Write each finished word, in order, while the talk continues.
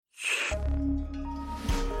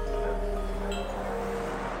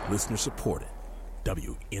Listener supported.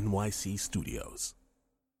 WNYC Studios.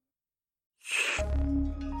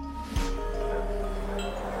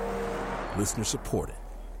 Listener supported.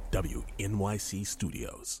 WNYC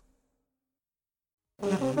Studios.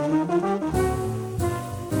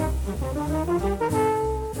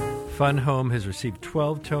 Fun Home has received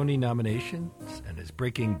 12 Tony nominations and is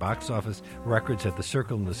breaking box office records at the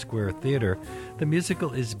Circle in the Square Theater. The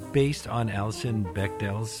musical is based on Alison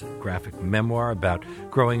Bechdel's graphic memoir about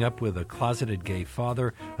growing up with a closeted gay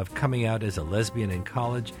father, of coming out as a lesbian in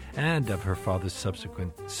college, and of her father's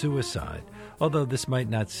subsequent suicide. Although this might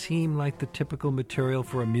not seem like the typical material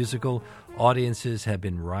for a musical, audiences have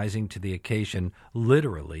been rising to the occasion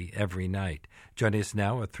literally every night. Joining us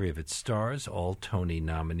now are three of its stars, all Tony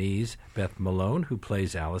nominees: Beth Malone, who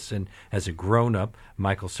plays Alison as a grown-up,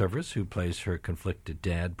 Michael Cerveris, who plays her conflicted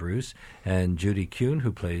dad, Bruce, and Judy Kuhn,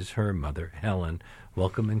 who plays her mother, Helen.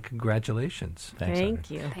 Welcome and congratulations. Thank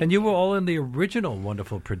you. And you were all in the original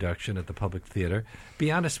wonderful production at the Public Theater. Be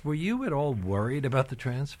honest, were you at all worried about the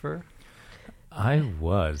transfer? I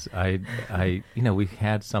was. We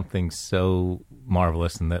had something so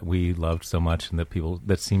marvelous and that we loved so much, and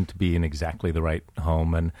that seemed to be in exactly the right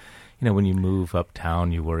home. And, when you move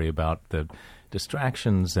uptown, you worry about the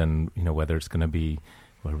distractions and, whether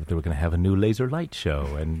we're going to have a new laser light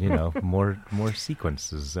show and, more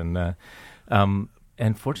sequences. And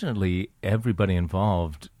fortunately, everybody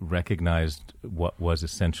involved recognized what was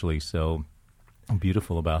essentially so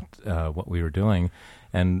beautiful about what we were doing.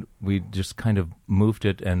 And we just kind of moved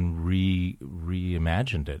it and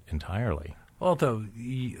reimagined it entirely. Although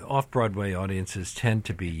off-Broadway audiences tend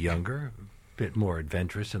to be younger, a bit more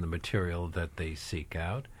adventurous in the material that they seek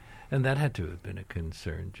out, and that had to have been a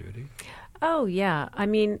concern, Judy. Oh, yeah. I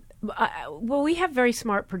mean, we have very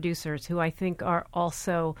smart producers who I think are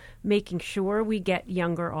also making sure we get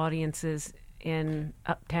younger audiences in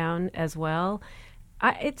Uptown as well.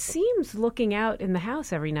 It seems, looking out in the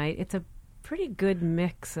house every night, it's a pretty good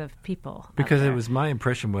mix of people. Because it was my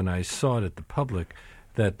impression when I saw it at the Public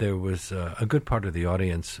that there was a good part of the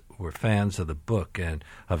audience were fans of the book and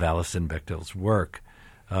of Alison Bechdel's work.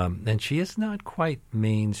 And she is not quite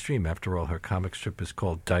mainstream. After all, her comic strip is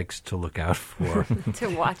called Dykes to Look Out For. To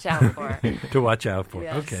watch out for. To watch out for.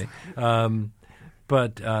 Yes. Okay.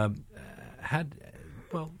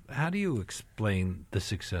 How do you explain the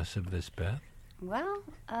success of this, Beth? Well,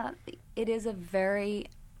 it is a very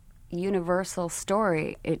universal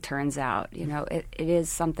story, it turns out. It is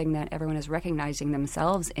something that everyone is recognizing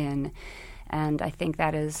themselves in, and I think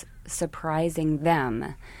that is surprising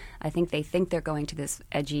them. I think they think they're going to this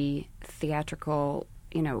edgy, theatrical,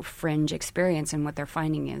 fringe experience, and what they're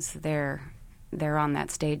finding is they're on that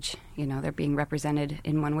stage. They're being represented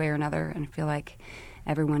in one way or another, and I feel like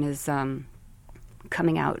everyone is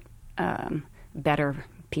coming out better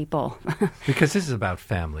people. Because this is about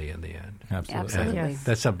family in the end. Absolutely. Yes.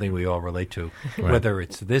 That's something we all relate to. Right. Whether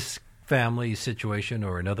it's this family situation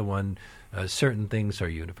or another one, certain things are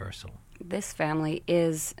universal. This family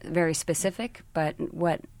is very specific, but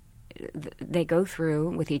what they go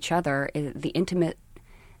through with each other is the intimate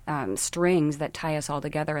strings that tie us all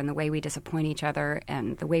together, and the way we disappoint each other,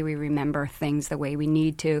 and the way we remember things the way we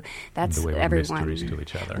need to. That's the way everyone. We're mysteries to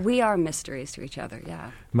each other. We are mysteries to each other,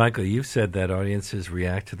 yeah. Michael, you've said that audiences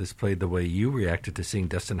react to this play the way you reacted to seeing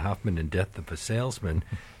Dustin Hoffman in Death of a Salesman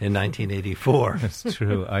in 1984. That's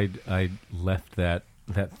true. I left that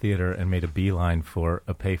theater and made a beeline for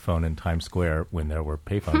a payphone in Times Square when there were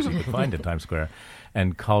payphones you could find in Times Square,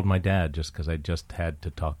 and called my dad just because I just had to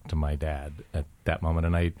talk to my dad at that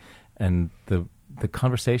moment. And the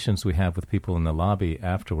conversations we have with people in the lobby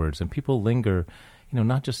afterwards, and people linger,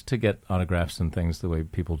 not just to get autographs and things the way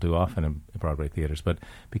people do often in Broadway theaters, but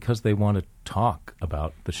because they want to talk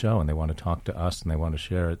about the show, and they want to talk to us, and they want to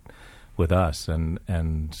share it with us, and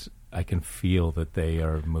I can feel that they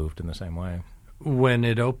are moved in the same way. When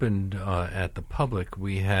it opened at the Public,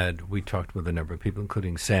 we talked with a number of people,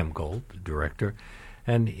 including Sam Gold, the director,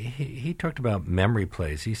 and he talked about memory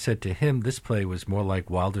plays. He said to him this play was more like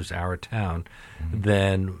Wilder's Our Town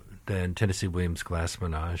than Tennessee Williams' Glass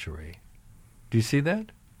Menagerie. Do you see that?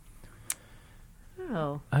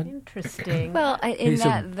 Oh, interesting. Well,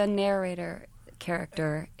 the narrator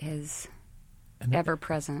character is ever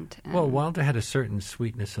present. Well, Wilder had a certain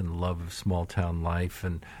sweetness and love of small-town life,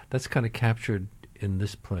 and that's kind of captured in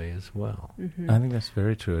this play as well. Mm-hmm. I think that's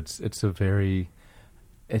very true.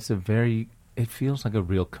 It feels like a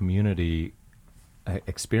real community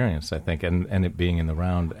experience, I think, and it being in the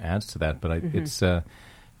round adds to that. But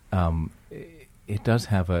it does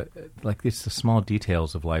have it's the small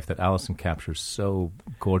details of life that Alison captures so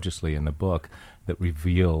gorgeously in the book that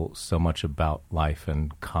reveal so much about life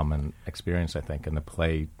and common experience, I think, and the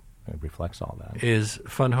play reflects all that. Is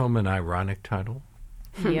Fun Home an ironic title?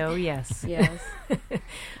 Yo, yes. Yes.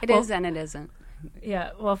 It is and it isn't.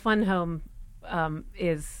 Yeah, well, Fun Home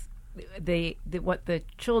is the what the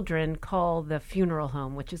children call the funeral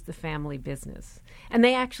home, which is the family business. And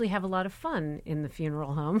they actually have a lot of fun in the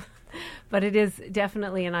funeral home, but it is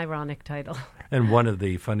definitely an ironic title. And one of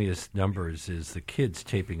the funniest numbers is the kids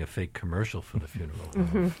taping a fake commercial for the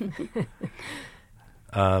funeral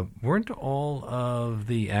home. Weren't all of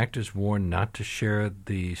the actors warned not to share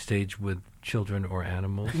the stage with children or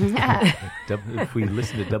animals? If we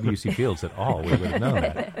listened to W.C. Fields at all, we would have known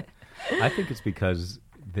that. I think it's because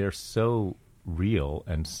they're so real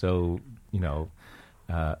and so,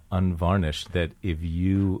 unvarnished that if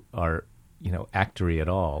you are, actory at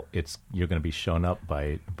all, you're going to be shown up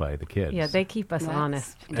by the kids. Yeah, they keep us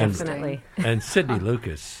honest, And- definitely. And Sidney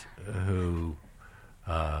Lucas, who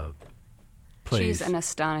plays... She's an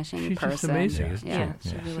astonishing She's person. just amazing, isn't she? Yeah,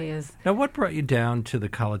 She really is. Now, what brought you down to the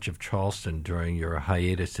College of Charleston during your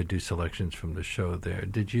hiatus to do selections from the show there?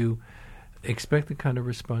 Did you expect the kind of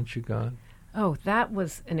response you got? Oh, that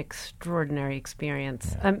was an extraordinary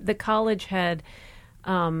experience. Yeah. The college had,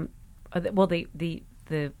 the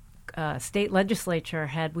state legislature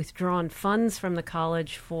had withdrawn funds from the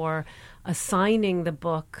college for assigning the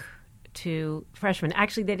book to freshmen.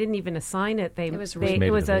 Actually, they didn't even assign it. It was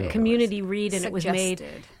it was a available. community read, and it was made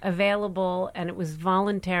Suggested. available, and it was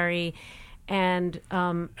voluntary. And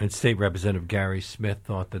And State Representative Gary Smith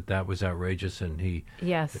thought that was outrageous, and he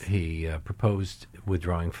yes, proposed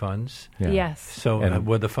withdrawing funds. Yeah. yes. So And-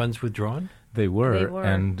 were the funds withdrawn? They were, They were.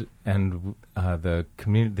 and the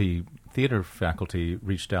community theater faculty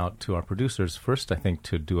reached out to our producers first, I think,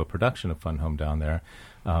 to do a production of Fun Home down there,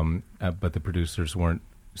 but the producers weren't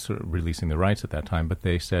sort of releasing the rights at that time. But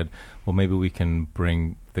they said, well, maybe we can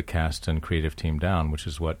bring the cast and creative team down, which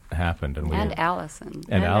is what happened. And Allison.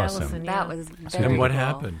 And Alison. yeah. That was very And what cool.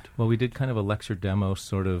 happened? Well, we did kind of a lecture demo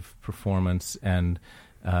sort of performance, and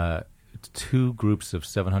two groups of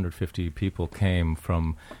 750 people came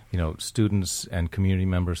from, students and community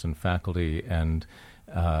members and faculty, and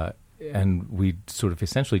we sort of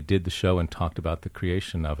essentially did the show and talked about the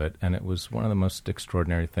creation of it, and it was one of the most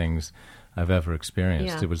extraordinary things I've ever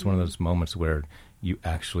experienced. Yeah. It was one of those moments where you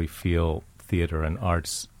actually feel theater and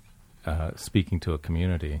arts speaking to a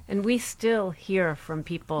community. And we still hear from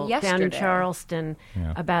people down in Yesterday. Charleston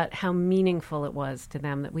Yeah. about how meaningful it was to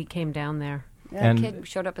them that we came down there. That And- kid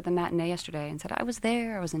showed up at the matinee yesterday and said, I was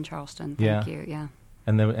there. I was in Charleston. Yeah. Thank you. Yeah.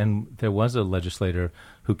 And there was a legislator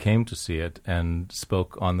who came to see it and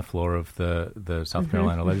spoke on the floor of the South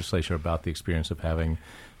Carolina legislature about the experience of having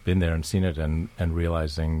been there and seen it, and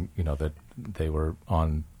realizing, that they were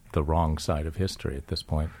on the wrong side of history at this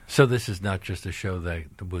point. So this is not just a show that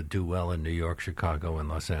would do well in New York, Chicago, and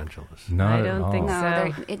Los Angeles. Not I at don't all. think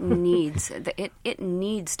No, so. it needs it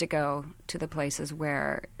needs to go to the places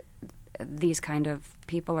where these kind of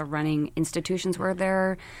people are running institutions where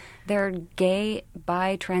they're gay,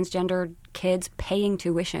 bi, transgender kids paying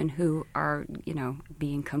tuition who are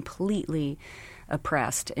being completely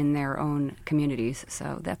oppressed in their own communities.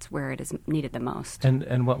 So that's where it is needed the most.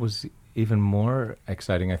 And what was even more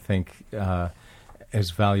exciting, I think,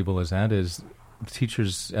 as valuable as that is,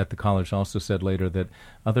 teachers at the college also said later that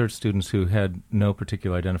other students who had no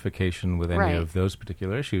particular identification with any Right. of those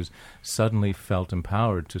particular issues suddenly felt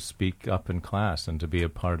empowered to speak up in class and to be a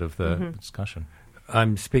part of the discussion.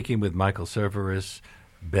 I'm speaking with Michael Cerveris,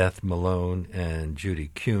 Beth Malone, and Judy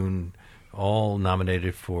Kuhn, all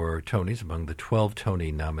nominated for Tonys, among the 12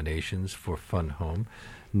 Tony nominations for Fun Home,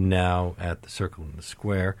 now at the Circle in the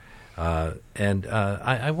Square.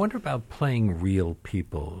 I wonder about playing real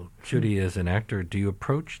people. Judy, as an actor, do you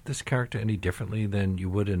approach this character any differently than you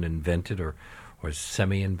would an invented or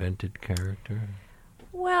semi-invented character?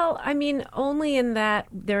 Well, I mean, only in that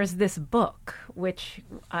there's this book, which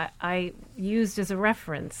I used as a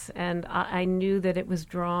reference, and I knew that it was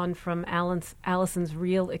drawn from Alison's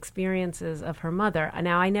real experiences of her mother.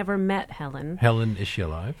 Now, I never met Helen. Helen, is she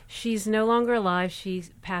alive? She's no longer alive. She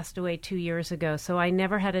passed away 2 years ago, so I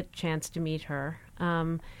never had a chance to meet her.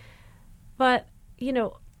 But,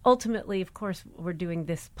 ultimately, of course, we're doing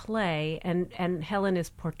this play, and Helen is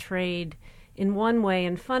portrayed in one way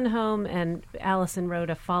in Fun Home, and Alison wrote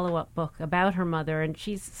a follow-up book about her mother, and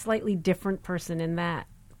she's a slightly different person in that.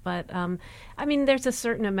 But, there's a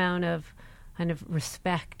certain amount of, kind of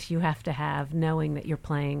respect you have to have knowing that you're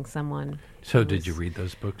playing someone. So did you read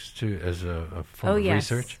those books too as a form of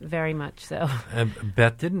yes, research? Very much so.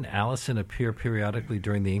 Beth, didn't Alison appear periodically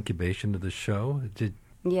during the incubation of the show? Did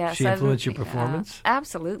Yes, she influence your performance?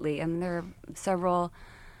 Absolutely. And there are several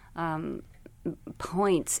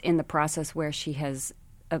points in the process where she has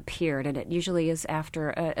appeared, and it usually is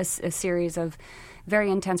after a series of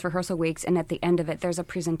very intense rehearsal weeks, and at the end of it there's a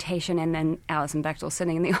presentation and then Alison Bechdel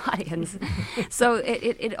sitting in the audience. So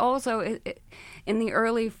it also, in the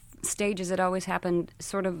early stages, it always happened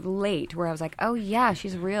sort of late, where I was like, oh yeah,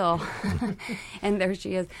 she's real. And there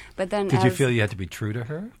she is. But then Did you feel you had to be true to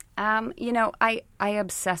her? I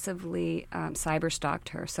obsessively cyber-stalked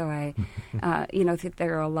her. So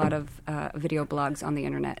there are a lot of video blogs on the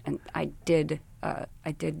internet, and I did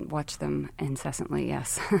watch them incessantly,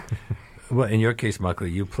 yes. Well, in your case, Michael,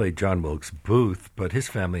 you played John Wilkes Booth, but his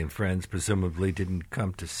family and friends presumably didn't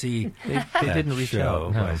come to see They didn't reach show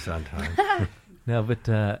out. by Sondheim. No,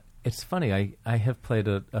 but it's funny. I have played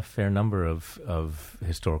a fair number of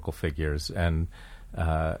historical figures, and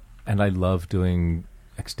I love doing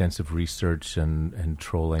extensive research and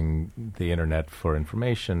trolling the internet for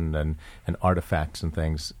information and artifacts and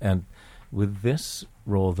things. And with this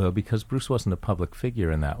role, though, because Bruce wasn't a public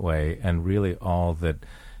figure in that way, and really all that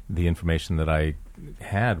the information that I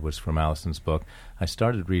had was from Alison's book, I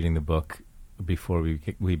started reading the book before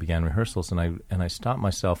we began rehearsals, and I stopped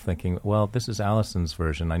myself thinking, well, this is Alison's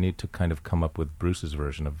version. I need to kind of come up with Bruce's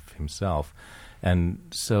version of himself. And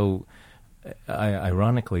so,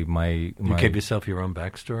 ironically, you gave yourself your own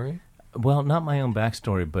backstory? Well, not my own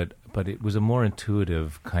backstory, but it was a more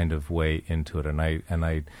intuitive kind of way into it, and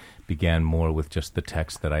I began more with just the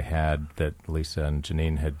text that I had that Lisa and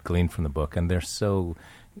Janine had gleaned from the book, and they're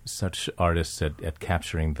such artists at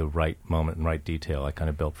capturing the right moment and right detail. I kind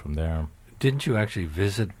of built from there. Didn't you actually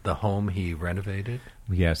visit the home he renovated?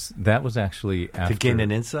 Yes, that was actually after... To gain an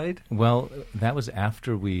insight? Well, that was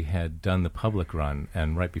after we had done the public run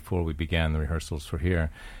and right before we began the rehearsals for here.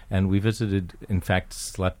 And we visited, in fact,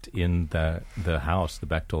 slept in the house, the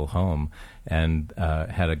Bechdel home, and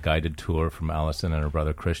had a guided tour from Alison and her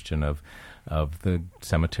brother Christian of the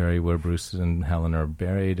cemetery where Bruce and Helen are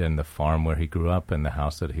buried, and the farm where he grew up, and the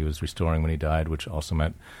house that he was restoring when he died, which also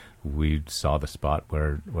meant we saw the spot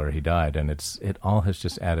where he died. And it all has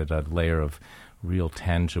just added a layer of real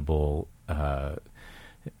tangible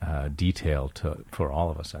detail for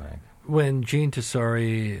all of us, I think. When Jean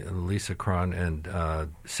Tessari, Lisa Cron,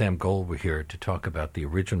 and Sam Gold were here to talk about the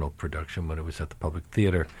original production when it was at the Public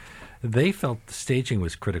Theater, they felt the staging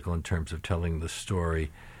was critical in terms of telling the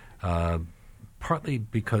story, partly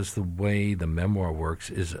because the way the memoir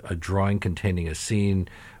works is a drawing containing a scene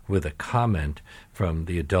with a comment from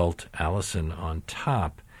the adult Alison on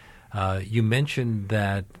top. You mentioned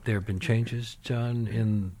that there have been changes, John,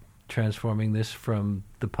 in transforming this from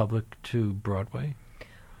the public to Broadway?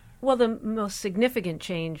 Well, the most significant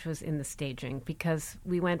change was in the staging, because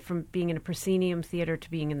we went from being in a proscenium theater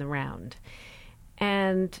to being in the round.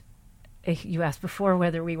 And you asked before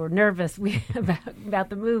whether we were nervous about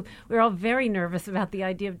the move. We were all very nervous about the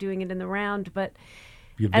idea of doing it in the round, but...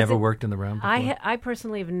 You've never worked in the round before? I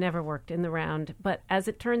personally have never worked in the round, but as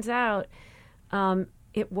it turns out,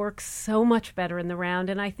 it works so much better in the round.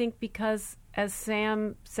 And I think because, as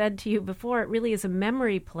Sam said to you before, it really is a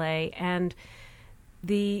memory play, and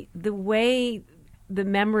the way the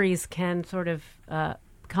memories can sort of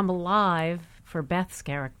come alive for Beth's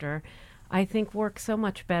character, I think works so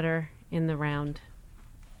much better in the round.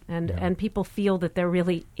 And people feel that they're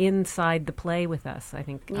really inside the play with us, I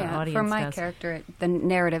think our audience for my does. character, the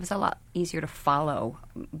narrative is a lot easier to follow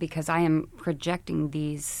because I am projecting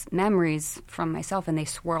these memories from myself, and they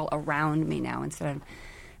swirl around me now instead of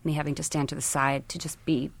me having to stand to the side to just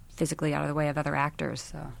be physically out of the way of other actors.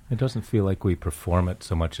 So it doesn't feel like we perform it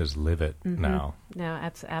so much as live it now. No,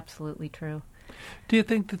 that's absolutely true. Do you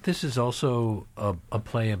think that this is also a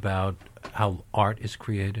play about how art is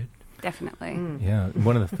created? Definitely. Yeah,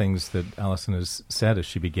 one of the things that Alison has said as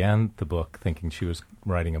she began the book, thinking she was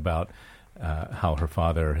writing about how her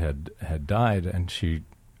father had died, and she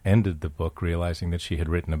ended the book realizing that she had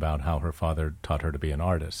written about how her father taught her to be an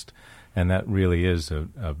artist. And that really is a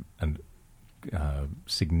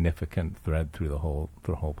significant thread through the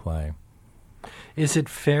whole play. Is it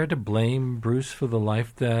fair to blame Bruce for the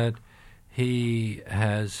life that he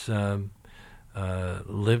has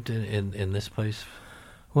lived in this place?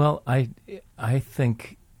 Well, I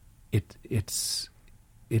think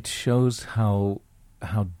it shows how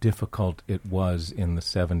difficult it was in the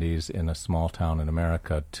 70s in a small town in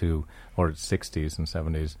America or 60s and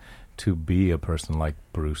 70s to be a person like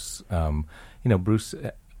Bruce. Bruce,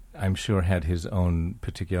 I'm sure had his own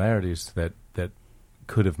particularities that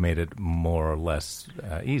could have made it more or less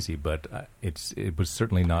easy, but it was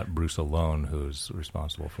certainly not Bruce alone who's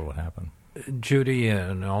responsible for what happened. Judy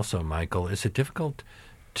and also Michael, is it difficult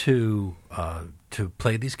to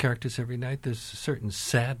play these characters every night? There's a certain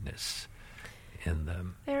sadness in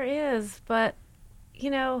them. There is, but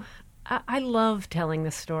I love telling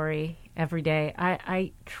the story every day.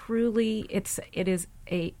 I truly, it is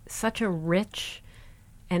such a rich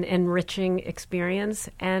and enriching experience,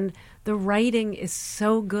 and the writing is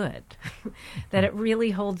so good that it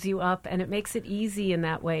really holds you up, and it makes it easy in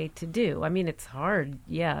that way to do. I mean, it's hard,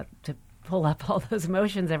 to pull up all those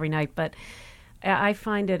emotions every night, but I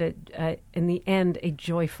find it, in the end, a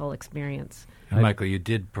joyful experience. Michael, you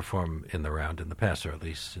did perform in the round in the past, or at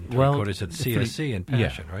least in three-quarters at CSC and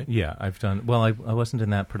Passion, right? Yeah, I've done. Well, I wasn't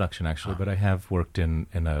in that production actually, but I have worked in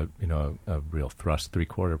a real thrust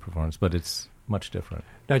three-quarter performance, but it's much different.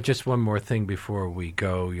 Now, just one more thing before we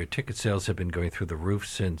go. Your ticket sales have been going through the roof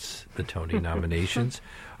since the Tony nominations.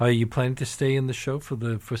 Are you planning to stay in the show for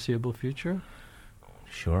the foreseeable future?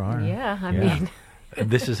 Sure are. Yeah, I mean...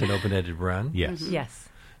 This is an open-ended run? Yes. Yes.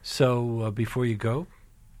 So before you go,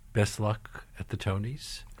 best luck at the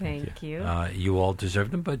Tonys. Thank you. You all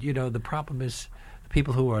deserve them, but, the problem is the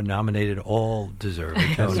people who are nominated all deserve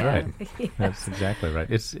a Tony. That's right. Yeah. That's exactly right.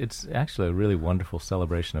 It's actually a really wonderful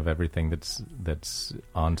celebration of everything that's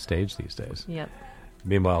on stage these days. Yep.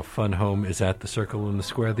 Meanwhile, Fun Home is at the Circle in the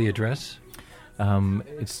Square. The address?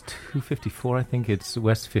 It's 254, I think. It's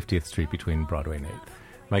West 50th Street between Broadway and 8th.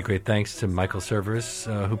 My great thanks to Michael Cerveris,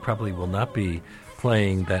 who probably will not be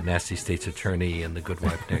playing that nasty state's attorney in The Good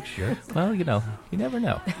Wife next year. Well, you never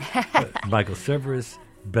know. Michael Cerveris,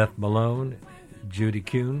 Beth Malone, Judy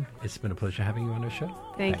Kuhn, it's been a pleasure having you on our show.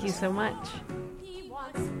 Thank you so much. He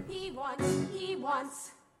wants.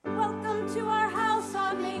 Welcome to our house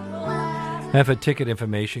on Maple Ave. And for ticket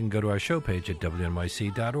information, go to our show page at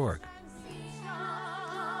WNYC.org.